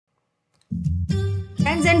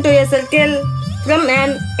tangent to a circle from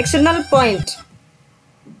an external point.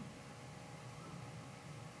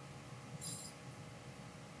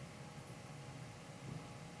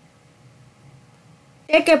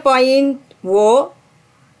 Take a point O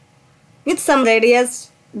with some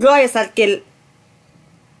radius, draw a circle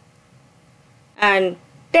and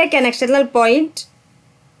take an external point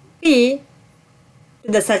P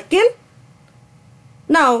to the circle.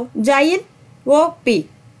 Now join OP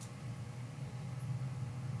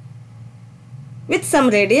with some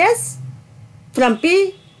radius. From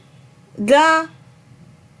P, draw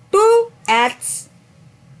two arcs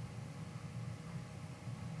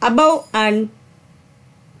above and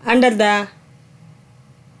under the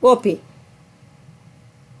OP.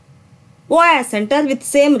 O as center with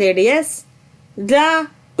same radius. Draw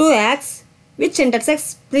two arcs which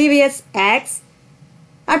intersects previous arcs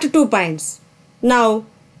at 2 points. Now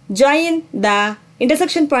join the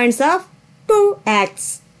intersection points of two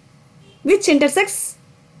arcs which intersects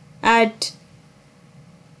at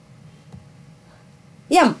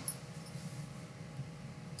M.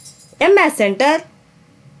 M as center.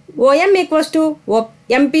 OM equals to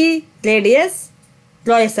MP radius.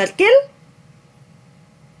 Draw a circle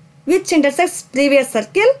which intersects previous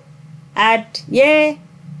circle at A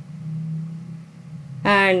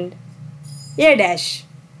and A dash.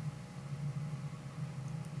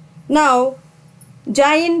 Now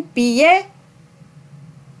join PA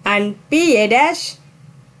and PA dash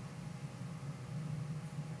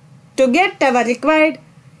to get our required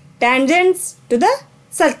tangents to the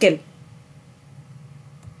circle.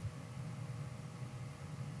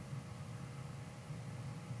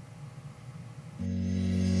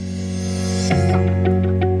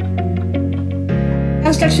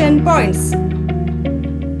 Construction points.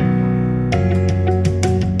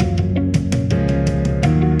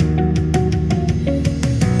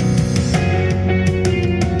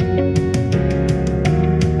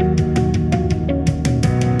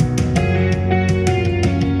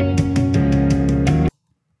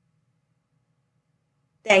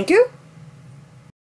 Thank you.